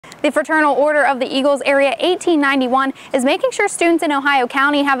The Fraternal Order of the Eagles Area 1891 is making sure students in Ohio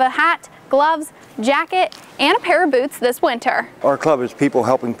County have a hat, gloves, jacket, and a pair of boots this winter. Our club is people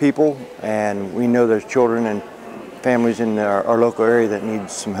helping people, and we know there's children and families in our local area that need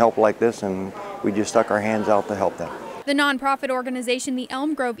some help like this, and we just stuck our hands out to help them. The nonprofit organization, the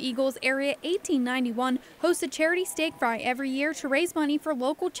Lklv Eagles Area 1891, hosts a charity steak fry every year to raise money for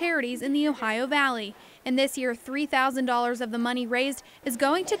local charities in the Ohio Valley. And this year, $3,000 of the money raised is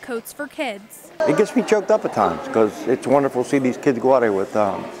going to Coats for Kids. It gets me choked up at times because it's wonderful to see these kids go out there with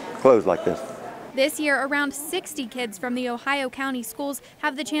clothes like this. This year, around 60 kids from the Ohio County schools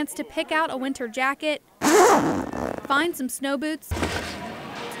have the chance to pick out a winter jacket, find some snow boots,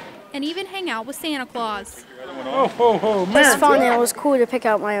 and even hang out with Santa Claus. It was fun and it was cool to pick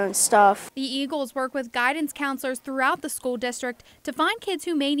out my own stuff. The Eagles work with guidance counselors throughout the school district to find kids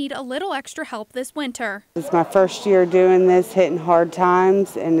who may need a little extra help this winter. It's my first year doing this, hitting hard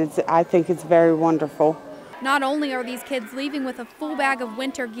times, and I think it's very wonderful. Not only are these kids leaving with a full bag of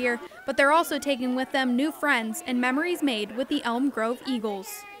winter gear, but they're also taking with them new friends and memories made with the Lklv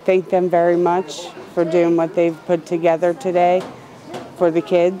Eagles. Thank them very much for doing what they've put together today for the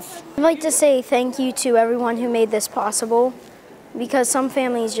kids. I'd like to say thank you to everyone who made this possible, because some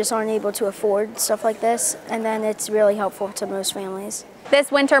families just aren't able to afford stuff like this, and then it's really helpful to most families.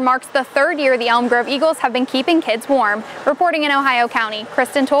 This winter marks the third year the Lklv Eagles have been keeping kids warm. Reporting in Ohio County,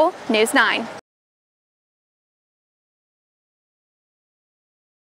 Kristen Toole, News 9.